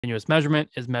Continuous measurement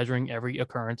is measuring every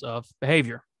occurrence of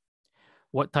behavior.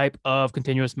 What type of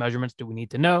continuous measurements do we need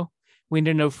to know? We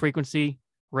need to know frequency,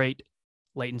 rate,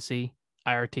 latency,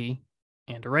 IRT,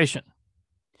 and duration.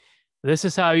 This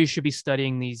is how you should be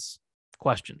studying these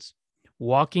questions,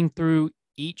 walking through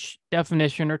each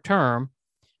definition or term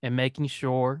and making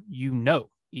sure you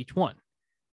know each one.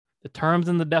 The terms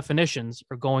and the definitions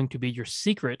are going to be your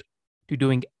secret to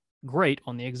doing great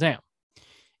on the exam.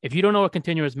 If you don't know what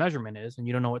continuous measurement is and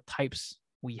you don't know what types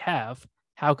we have,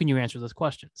 how can you answer this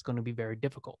question? It's going to be very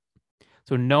difficult.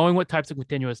 So knowing what types of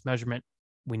continuous measurement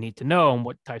we need to know and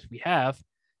what types we have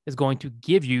is going to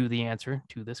give you the answer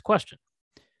to this question.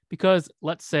 Because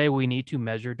let's say we need to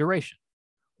measure duration.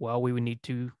 Well, we would need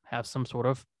to have some sort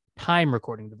of time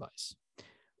recording device.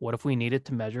 What if we needed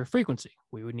to measure frequency?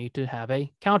 We would need to have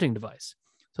a counting device.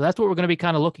 So that's what we're going to be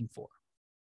kind of looking for.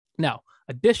 Now,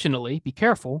 additionally, be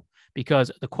careful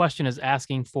because the question is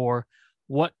asking for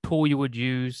what tool you would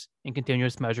use in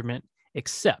continuous measurement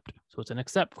except. So it's an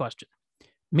except question,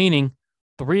 meaning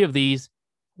 3 of these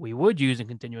we would use in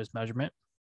continuous measurement,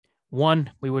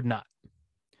 1 we would not.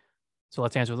 So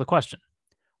let's answer the question.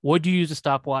 Would you use a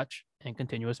stopwatch in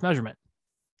continuous measurement?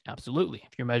 Absolutely.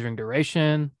 If you're measuring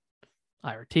duration,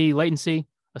 IRT, latency,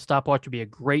 a stopwatch would be a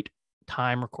great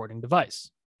time recording device.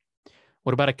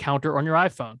 What about a counter on your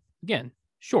iPhone? Again,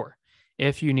 sure.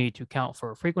 If you need to count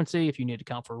for frequency, if you need to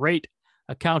count for rate,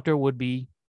 a counter would be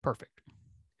perfect.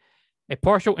 A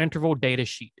partial interval data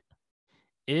sheet.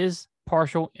 Is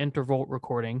partial interval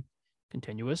recording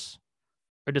continuous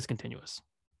or discontinuous?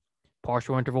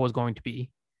 Partial interval is going to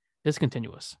be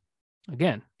discontinuous.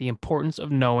 Again, the importance of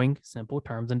knowing simple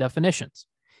terms and definitions.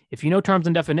 If you know terms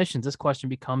and definitions, this question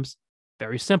becomes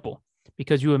very simple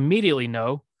because you immediately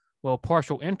know, well,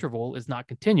 partial interval is not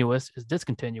continuous, is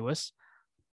discontinuous.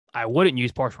 I wouldn't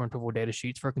use partial interval data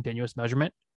sheets for continuous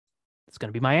measurement. It's going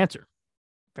to be my answer.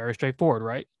 Very straightforward,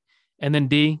 right? And then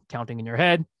D, counting in your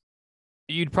head.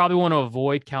 You'd probably want to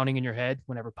avoid counting in your head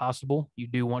whenever possible. You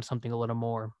do want something a little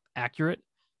more accurate,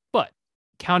 but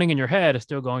counting in your head is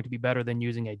still going to be better than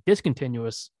using a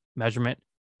discontinuous measurement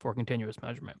for continuous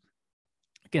measurement.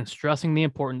 Again, stressing the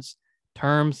importance,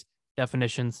 terms,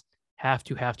 definitions, have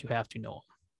to know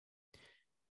them.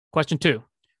 Question 2.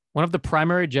 One of the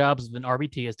primary jobs of an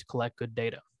RBT is to collect good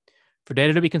data. For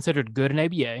data to be considered good in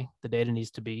ABA, the data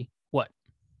needs to be what?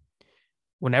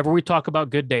 Whenever we talk about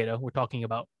good data, we're talking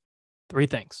about 3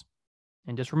 things.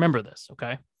 And just remember this,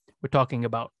 okay? We're talking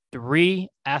about 3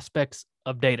 aspects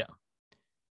of data.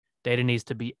 Data needs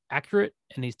to be accurate,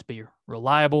 it needs to be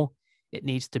reliable, it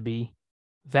needs to be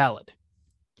valid.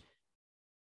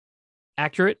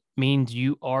 Accurate means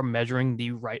you are measuring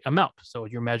the right amount. So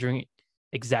you're measuring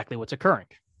exactly what's occurring.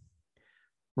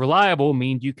 Reliable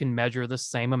means you can measure the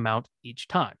same amount each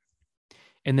time.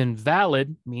 And then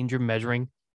valid means you're measuring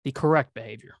the correct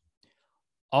behavior.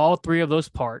 All 3 of those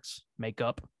parts make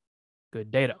up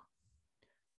good data.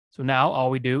 So now all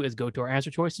we do is go to our answer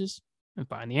choices and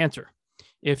find the answer.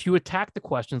 If you attack the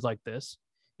questions like this,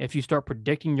 if you start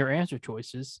predicting your answer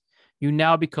choices, you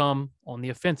now become on the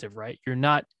offensive, right? You're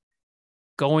not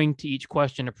going to each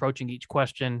question, approaching each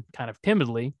question kind of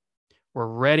timidly. We're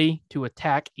ready to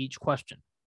attack each question.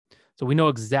 So we know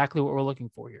exactly what we're looking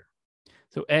for here.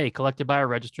 So A, collected by a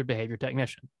registered behavior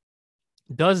technician.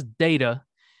 Does data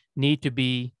need to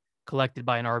be collected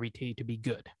by an RBT to be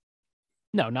good?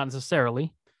 No, not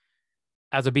necessarily.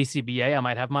 As a BCBA, I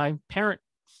might have my parents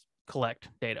collect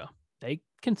data. They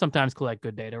can sometimes collect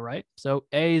good data, right? So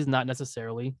A is not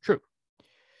necessarily true.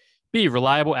 B,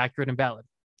 reliable, accurate, and valid.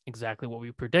 Exactly what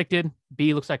we predicted.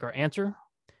 B looks like our answer.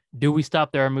 Do we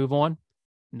stop there and move on?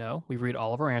 No, we read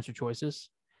all of our answer choices.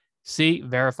 C,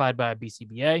 verified by a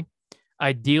BCBA.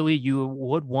 Ideally, you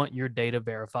would want your data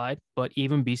verified, but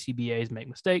even BCBAs make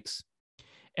mistakes.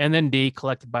 And then D,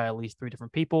 collected by at least 3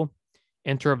 different people.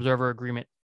 Inter-observer agreement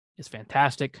is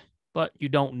fantastic, but you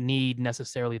don't need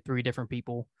necessarily 3 different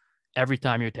people every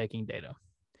time you're taking data.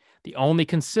 The only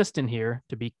consistent here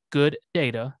to be good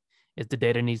data is the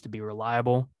data needs to be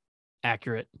reliable,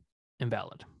 accurate, and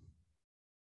valid.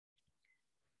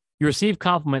 You receive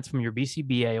compliments from your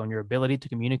BCBA on your ability to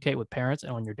communicate with parents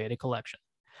and on your data collection.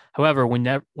 However,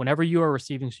 whenever you are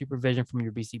receiving supervision from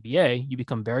your BCBA, you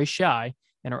become very shy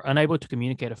and are unable to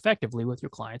communicate effectively with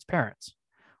your client's parents.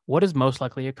 What is most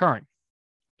likely occurring?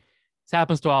 This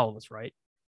happens to all of us, right?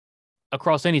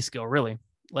 Across any skill, really.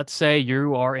 Let's say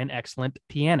you are an excellent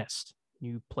pianist.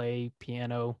 You play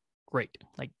piano great.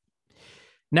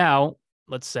 Now,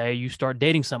 let's say you start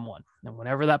dating someone, and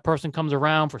whenever that person comes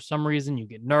around, for some reason, you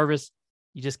get nervous.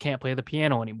 You just can't play the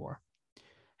piano anymore.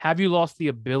 Have you lost the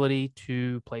ability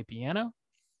to play piano?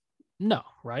 No,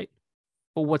 right?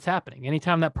 But what's happening?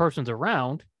 Anytime that person's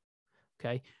around,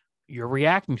 okay, you're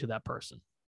reacting to that person.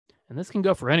 And this can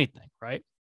go for anything, right?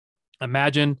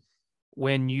 Imagine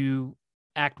when you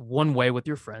act one way with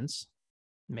your friends.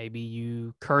 Maybe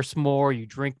you curse more, you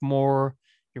drink more,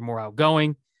 you're more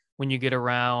outgoing. When you get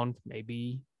around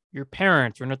maybe your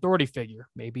parents or an authority figure,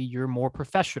 maybe you're more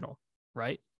professional,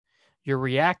 right? You're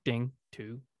reacting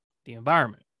to the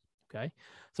environment, okay?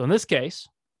 So in this case,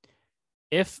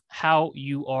 if how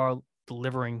you are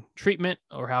delivering treatment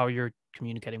or how you're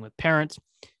communicating with parents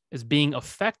is being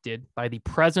affected by the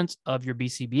presence of your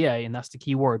BCBA, and that's the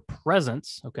key word,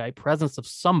 presence, okay? Presence of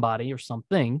somebody or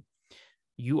something,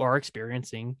 you are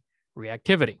experiencing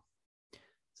reactivity.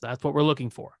 So that's what we're looking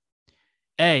for.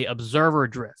 A, observer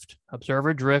drift.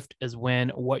 Observer drift is when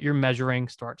what you're measuring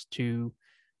starts to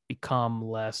become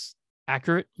less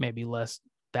accurate, maybe less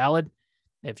valid.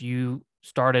 If you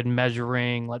started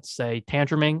measuring, let's say,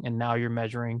 tantruming, and now you're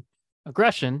measuring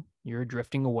aggression, you're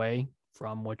drifting away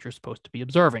from what you're supposed to be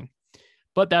observing.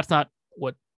 But that's not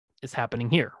what is happening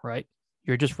here, right?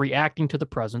 You're just reacting to the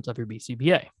presence of your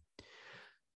BCBA.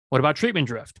 What about treatment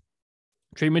drift?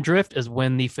 Treatment drift is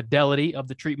when the fidelity of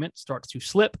the treatment starts to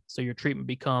slip. So your treatment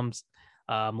becomes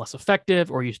less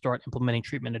effective, or you start implementing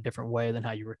treatment a different way than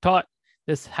how you were taught.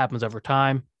 This happens over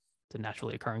time. It's a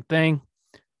naturally occurring thing.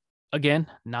 Again,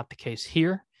 not the case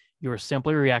here. You are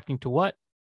simply reacting to what?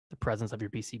 The presence of your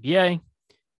BCBA.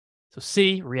 So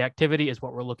C, reactivity is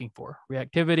what we're looking for.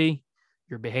 Reactivity,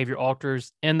 your behavior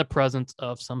alters in the presence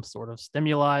of some sort of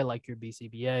stimuli like your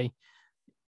BCBA.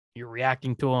 You're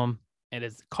reacting to them, and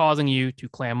it's causing you to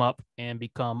clam up and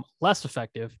become less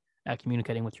effective at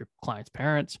communicating with your client's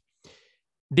parents.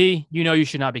 D, you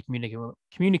should not be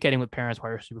communicating with parents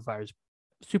while your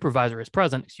supervisor is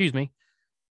present.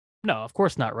 No, of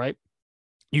course not, right?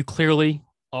 You clearly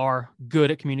are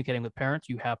good at communicating with parents.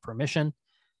 You have permission.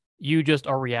 You just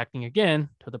are reacting again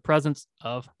to the presence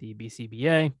of the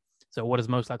BCBA. So what is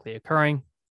most likely occurring?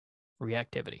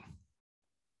 Reactivity.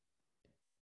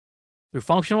 Through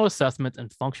functional assessments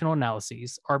and functional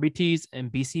analyses, RBTs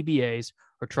and BCBAs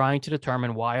are trying to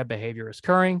determine why a behavior is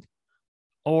occurring,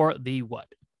 or the what.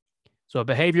 So a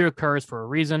behavior occurs for a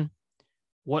reason.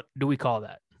 What do we call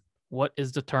that? What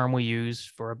is the term we use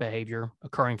for a behavior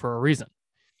occurring for a reason?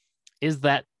 Is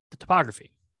that the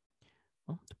topography?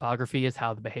 Well, topography is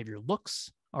how the behavior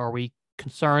looks. Are we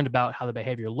concerned about how the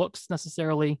behavior looks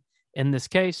necessarily in this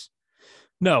case?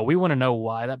 No, we want to know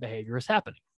why that behavior is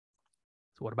happening.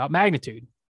 So what about magnitude?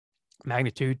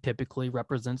 Magnitude typically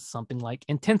represents something like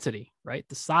intensity, right?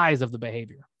 The size of the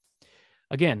behavior.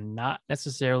 Again, not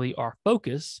necessarily our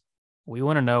focus. We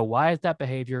want to know, why is that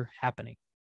behavior happening?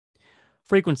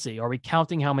 Frequency, are we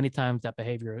counting how many times that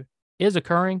behavior is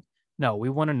occurring? No, we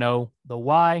want to know the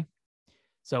why.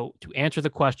 So to answer the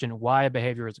question, why a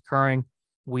behavior is occurring,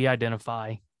 we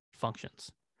identify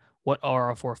functions. What are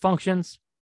our 4 functions?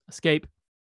 Escape,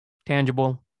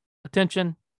 tangible,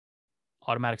 attention,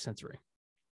 automatic sensory.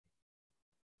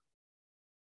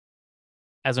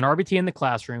 As an RBT in the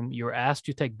classroom, you are asked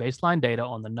to take baseline data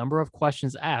on the number of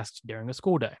questions asked during a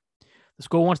school day. The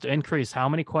school wants to increase how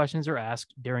many questions are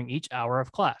asked during each hour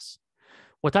of class.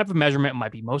 What type of measurement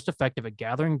might be most effective at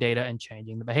gathering data and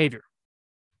changing the behavior?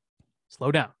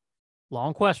 Slow down.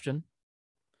 Long question.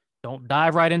 Don't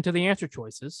dive right into the answer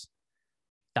choices.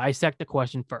 Dissect the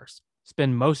question first.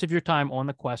 Spend most of your time on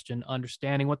the question,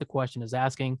 understanding what the question is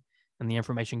asking and the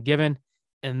information given,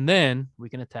 and then we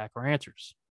can attack our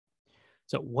answers.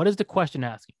 So what is the question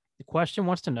asking? The question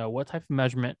wants to know, what type of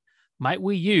measurement might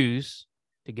we use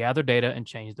to gather data and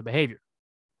change the behavior?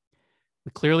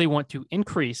 We clearly want to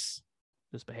increase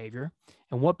this behavior.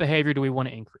 And what behavior do we want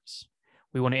to increase?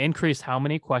 We want to increase how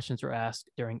many questions are asked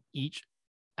during each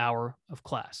hour of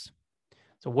class.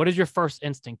 So what is your first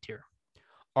instinct here?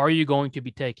 Are you going to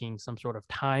be taking some sort of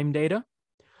time data,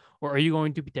 or are you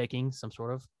going to be taking some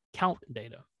sort of count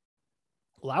data?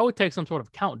 Well, I would take some sort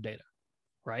of count data,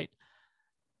 right?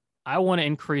 I want to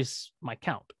increase my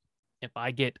count. If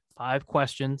I get 5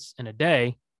 questions in a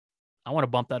day, I want to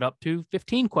bump that up to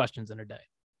 15 questions in a day.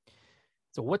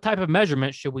 So what type of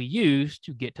measurement should we use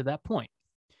to get to that point?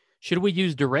 Should we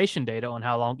use duration data on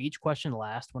how long each question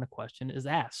lasts when a question is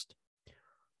asked?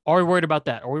 Are we worried about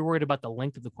that? Are we worried about the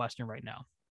length of the question right now?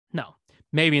 No.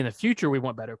 Maybe in the future we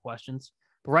want better questions,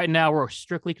 but right now we're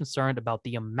strictly concerned about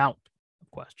the amount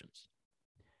of questions.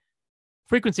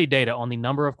 Frequency data on the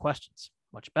number of questions.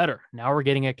 Much better. Now we're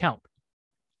getting a count.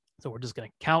 So we're just going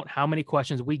to count how many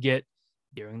questions we get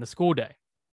during the school day.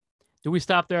 Do we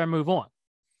stop there and move on?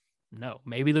 No.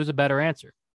 Maybe there's a better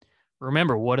answer.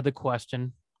 Remember, what did the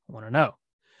question want to know?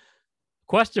 The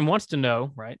question wants to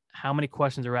know, right, how many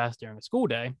questions are asked during a school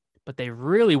day, but they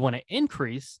really want to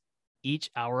increase each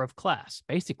hour of class,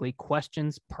 basically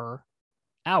questions per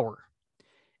hour.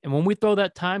 And when we throw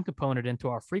that time component into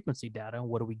our frequency data,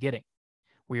 what are we getting?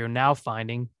 We are now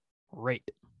finding rate.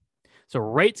 So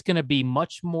rate's going to be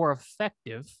much more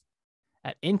effective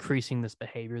at increasing this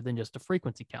behavior than just a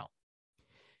frequency count.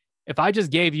 If I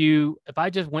just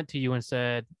went to you and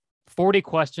said 40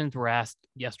 questions were asked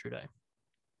yesterday,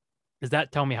 does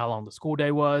that tell me how long the school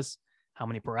day was? How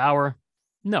many per hour?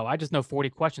 No, I just know 40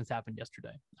 questions happened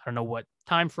yesterday. I don't know what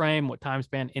time frame, what time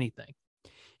span, anything.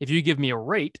 If you give me a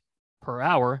rate per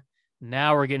hour,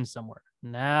 now we're getting somewhere.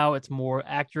 Now it's more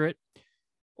accurate,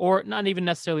 or not even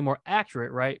necessarily more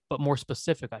accurate, right? But more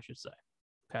specific, I should say.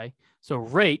 Okay. So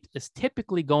rate is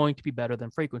typically going to be better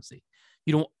than frequency.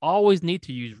 You don't always need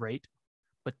to use rate,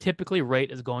 but typically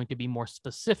rate is going to be more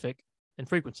specific than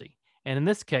frequency. And in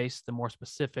this case, the more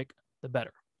specific, the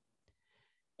better.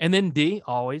 And then D,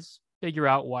 always figure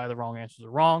out why the wrong answers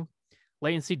are wrong.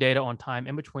 Latency data on time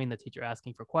in between the teacher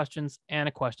asking for questions and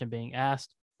a question being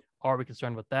asked. Are we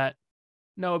concerned with that?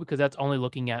 No, because that's only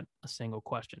looking at a single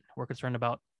question. We're concerned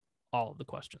about all of the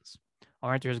questions.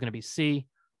 Our answer is going to be C,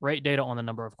 rate data on the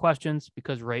number of questions,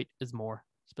 because rate is more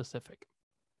specific.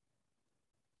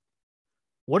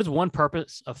 What is one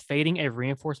purpose of fading a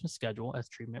reinforcement schedule as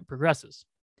treatment progresses?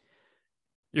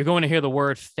 You're going to hear the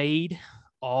word fade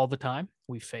all the time.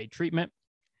 We fade treatment,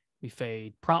 we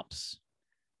fade prompts,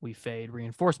 we fade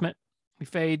reinforcement, we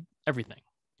fade everything.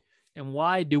 And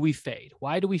why do we fade?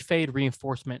 Why do we fade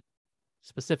reinforcement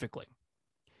specifically?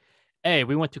 A,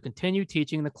 we want to continue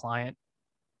teaching the client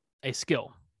a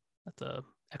skill. That's an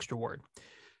extra word.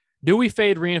 Do we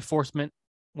fade reinforcement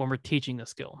when we're teaching the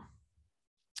skill?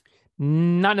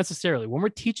 Not necessarily. When we're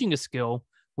teaching a skill,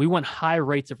 we want high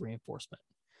rates of reinforcement.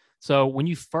 So when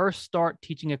you first start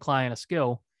teaching a client a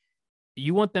skill,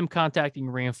 you want them contacting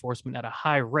reinforcement at a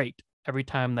high rate every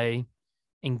time they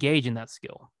engage in that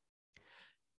skill.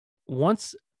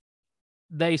 Once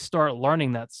they start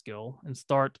learning that skill and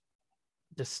start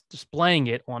displaying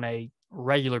it on a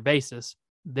regular basis,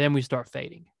 then we start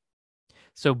fading.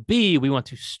 So B, we want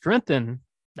to strengthen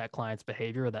that client's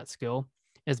behavior or that skill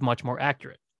is much more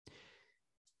accurate.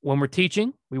 When we're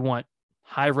teaching, we want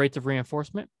high rates of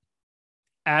reinforcement.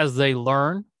 As they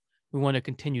learn, we want to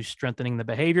continue strengthening the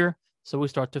behavior. So we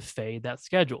start to fade that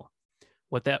schedule.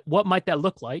 What might that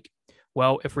look like?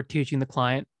 Well, if we're teaching the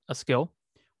client a skill,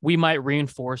 we might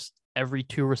reinforce every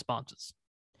 2 responses.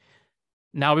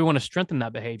 Now we want to strengthen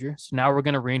that behavior. So now we're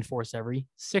going to reinforce every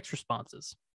 6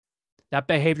 responses. That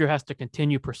behavior has to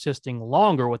continue persisting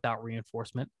longer without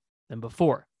reinforcement than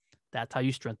before. That's how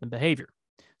you strengthen behavior.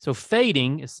 So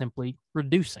fading is simply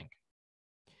reducing.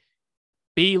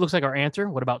 B looks like our answer.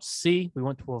 What about C? We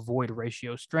want to avoid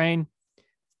ratio strain.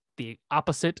 The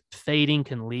opposite, fading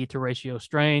can lead to ratio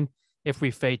strain if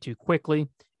we fade too quickly.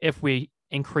 If we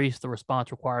increase the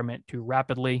response requirement too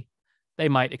rapidly, they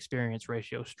might experience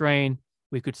ratio strain.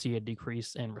 We could see a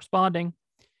decrease in responding.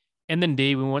 And then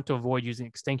D, we want to avoid using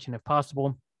extinction if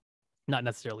possible. Not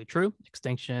necessarily true.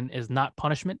 Extinction is not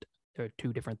punishment. There are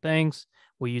 2 different things.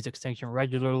 We use extinction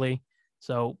regularly.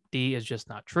 So D is just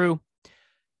not true.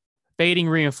 Fading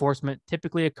reinforcement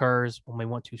typically occurs when we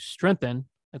want to strengthen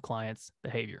the client's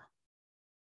behavior.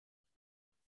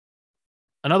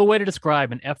 Another way to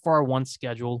describe an FR1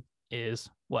 schedule is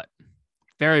what?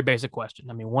 Very basic question.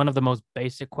 I mean, one of the most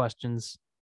basic questions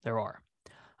there are.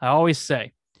 I always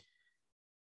say,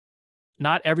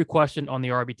 not every question on the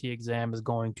RBT exam is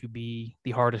going to be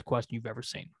the hardest question you've ever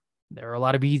seen. There are a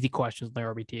lot of easy questions on the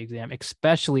RBT exam,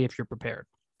 especially if you're prepared.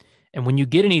 And when you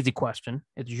get an easy question,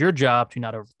 it's your job to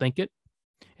not overthink it.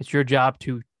 It's your job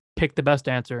to pick the best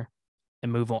answer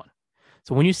and move on.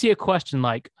 So when you see a question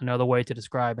like another way to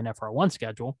describe an FR1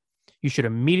 schedule, you should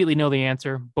immediately know the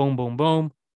answer. Boom, boom,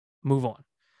 boom, move on.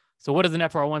 So what is an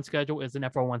FR1 schedule? Is an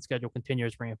FR1 schedule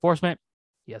continuous reinforcement?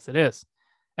 Yes, it is.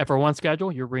 FR1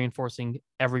 schedule, you're reinforcing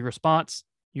every response.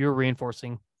 You're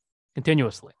reinforcing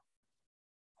continuously.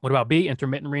 What about B,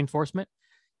 intermittent reinforcement?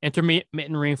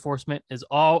 Intermittent reinforcement is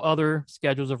all other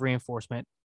schedules of reinforcement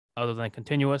other than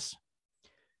continuous.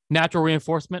 Natural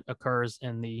reinforcement occurs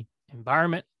in the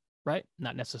environment, right?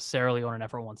 Not necessarily on an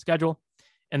FR1 schedule.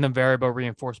 And then variable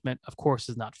reinforcement, of course,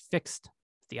 is not fixed.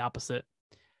 It's the opposite.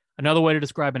 Another way to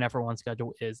describe an FR1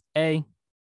 schedule is A,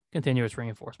 continuous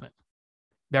reinforcement.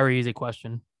 Very easy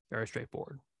question, very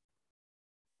straightforward.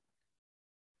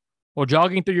 While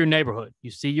jogging through your neighborhood,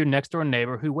 you see your next door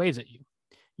neighbor who waves at you.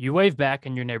 You wave back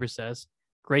and your neighbor says,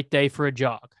 "Great day for a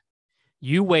jog."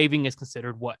 You waving is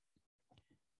considered what?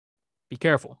 Be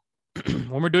careful.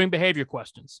 When we're doing behavior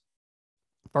questions,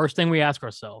 first thing we ask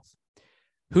ourselves,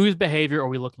 whose behavior are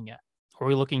we looking at? Are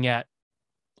we looking at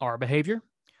our behavior,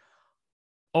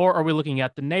 or are we looking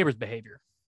at the neighbor's behavior?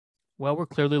 Well, we're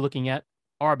clearly looking at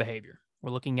our behavior.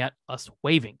 We're looking at us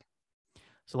waving.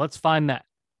 So let's find that,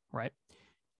 right?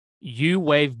 You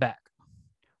wave back.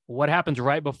 What happens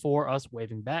right before us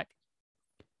waving back?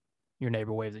 Your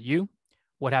neighbor waves at you.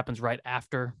 What happens right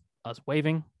after us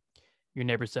waving? Your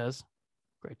neighbor says,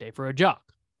 great day for a jog.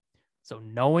 So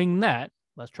knowing that,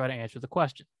 let's try to answer the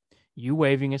question. You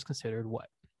waving is considered what?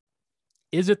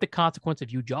 Is it the consequence of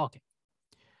you jogging?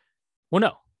 Well,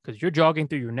 no, because you're jogging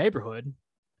through your neighborhood.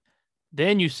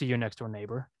 Then you see your next door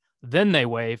neighbor. Then they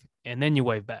wave, and then you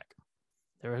wave back.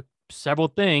 There are several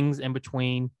things in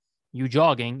between you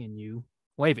jogging and you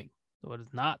waving. So it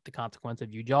is not the consequence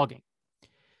of you jogging.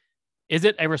 Is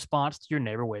it a response to your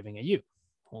neighbor waving at you?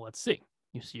 Well, let's see.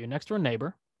 You see your next door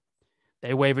neighbor.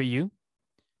 They wave at you.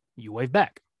 You wave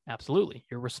back. Absolutely.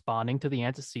 You're responding to the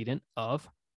antecedent of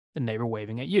the neighbor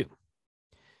waving at you.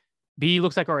 B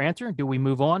looks like our answer. Do we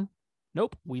move on?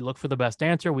 Nope. We look for the best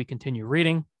answer. We continue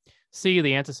reading. C,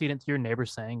 the antecedent to your neighbor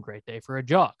saying, great day for a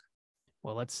jog.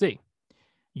 Well, let's see.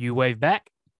 You wave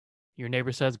back. Your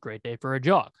neighbor says, great day for a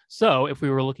jog. So if we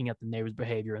were looking at the neighbor's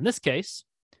behavior in this case,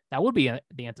 that would be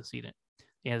the antecedent.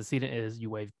 The antecedent is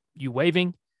you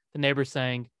waving. The neighbor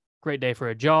saying, great day for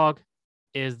a jog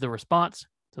is the response.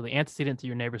 So the antecedent to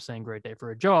your neighbor saying, great day for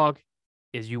a jog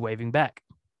is you waving back.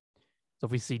 So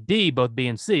if we see D, both B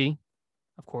and C,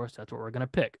 of course, that's what we're going to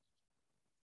pick.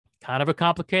 Kind of a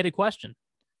complicated question,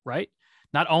 right?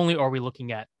 Not only are we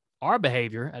looking at our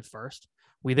behavior at first,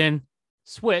 we then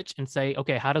switch and say,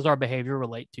 okay, how does our behavior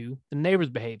relate to the neighbor's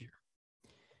behavior?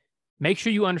 Make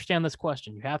sure you understand this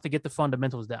question. You have to get the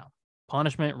fundamentals down.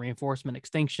 Punishment, reinforcement,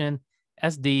 extinction,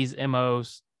 SDs,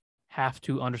 MOs have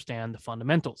to understand the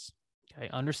fundamentals. Okay,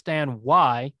 understand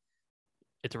why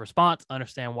it's a response,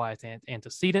 understand why it's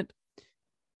antecedent.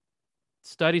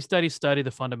 Study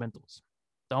the fundamentals.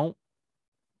 Don't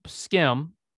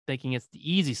skim thinking it's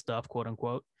the easy stuff, quote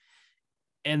unquote,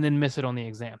 and then miss it on the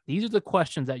exam. These are the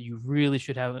questions that you really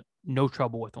should have no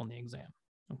trouble with on the exam.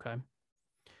 Okay.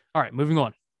 All right, moving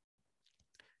on.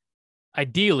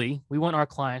 Ideally, we want our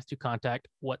clients to contact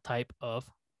what type of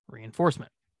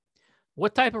reinforcement?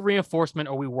 What type of reinforcement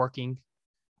are we working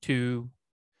to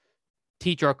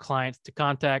teach our clients to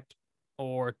contact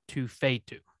or to fade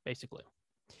to, basically?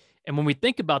 And when we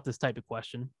think about this type of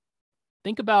question,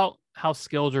 think about how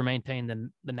skills are maintained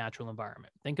in the natural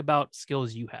environment. Think about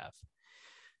skills you have.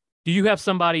 Do you have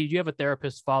a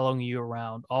therapist following you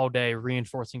around all day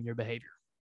reinforcing your behavior?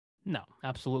 No,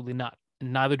 absolutely not.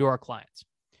 And neither do our clients.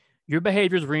 Your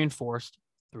behavior is reinforced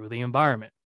through the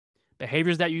environment.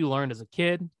 Behaviors that you learned as a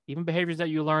kid, even behaviors that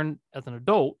you learn as an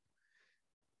adult,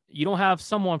 you don't have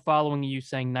someone following you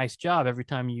saying nice job every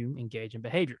time you engage in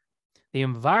behavior. The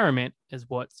environment is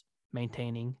what's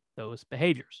maintaining those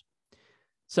behaviors.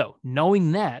 So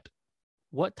knowing that,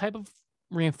 what type of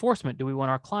reinforcement do we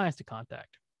want our clients to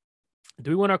contact?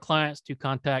 Do we want our clients to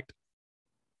contact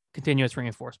continuous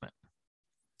reinforcement?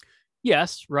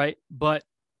 Yes, right? But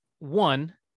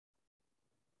one,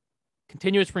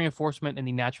 continuous reinforcement in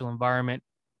the natural environment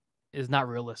is not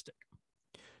realistic.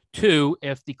 Two,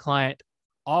 if the client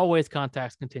always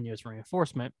contacts continuous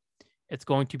reinforcement, it's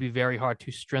going to be very hard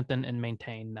to strengthen and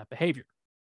maintain that behavior.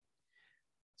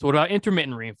 So what about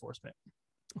intermittent reinforcement?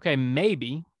 Okay,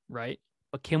 maybe, right?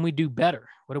 But can we do better?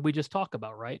 What did we just talk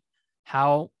about, right?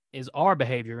 How is our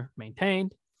behavior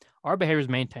maintained? Our behavior is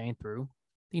maintained through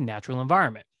the natural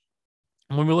environment.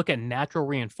 And when we look at natural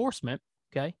reinforcement,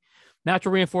 okay,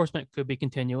 natural reinforcement could be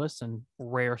continuous in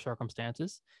rare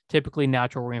circumstances. Typically,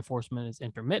 natural reinforcement is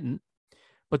intermittent.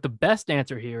 But the best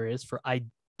answer here is for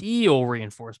ideal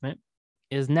reinforcement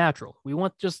is natural. We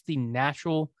want just the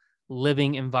natural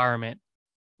living environment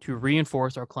to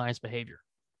reinforce our client's behavior,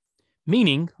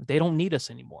 meaning they don't need us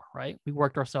anymore, right? We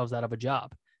worked ourselves out of a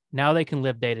job. Now they can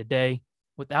live day to day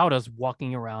without us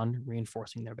walking around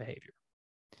reinforcing their behavior.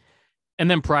 And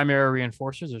then primary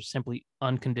reinforcers are simply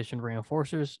unconditioned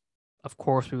reinforcers. Of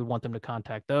course, we would want them to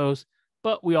contact those,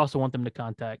 but we also want them to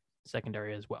contact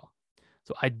secondary as well.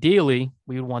 So ideally,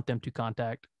 we would want them to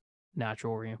contact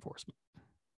natural reinforcement.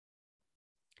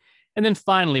 And then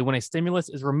finally, when a stimulus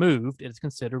is removed, it is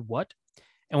considered what?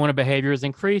 And when a behavior is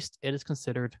increased, it is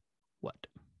considered what?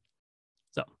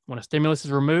 So when a stimulus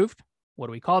is removed, what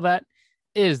do we call that?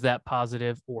 Is that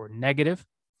positive or negative?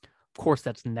 Of course,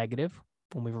 that's negative.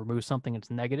 When we remove something, it's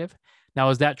negative. Now,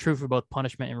 is that true for both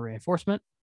punishment and reinforcement?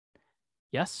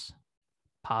 Yes.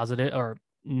 Positive or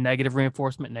negative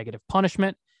reinforcement, negative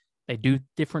punishment. They do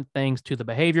different things to the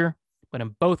behavior, but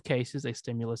in both cases, a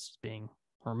stimulus is being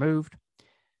removed.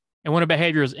 And when a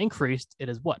behavior is increased, it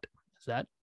is what? Is that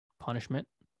punishment,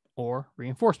 or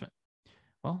reinforcement?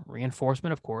 Well,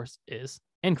 reinforcement, of course, is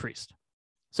increased.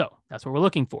 So that's what we're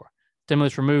looking for.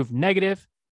 Stimulus removed, negative.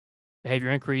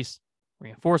 Behavior increase,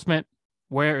 reinforcement.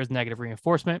 Where is negative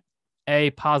reinforcement?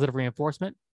 A, positive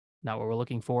reinforcement. Not what we're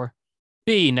looking for.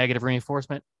 B, negative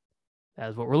reinforcement. That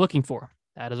is what we're looking for.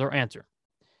 That is our answer.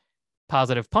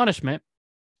 Positive punishment,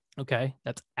 okay,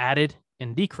 that's added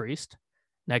and decreased.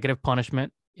 Negative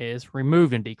punishment is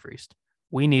removed and decreased.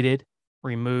 We needed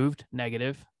removed,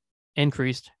 negative,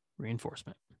 increased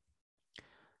reinforcement.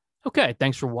 Okay,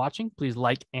 thanks for watching. Please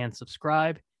like and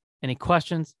subscribe. Any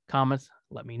questions, comments,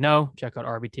 let me know. Check out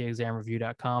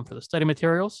rbtexamreview.com for the study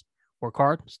materials. Work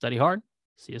hard, study hard.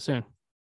 See you soon.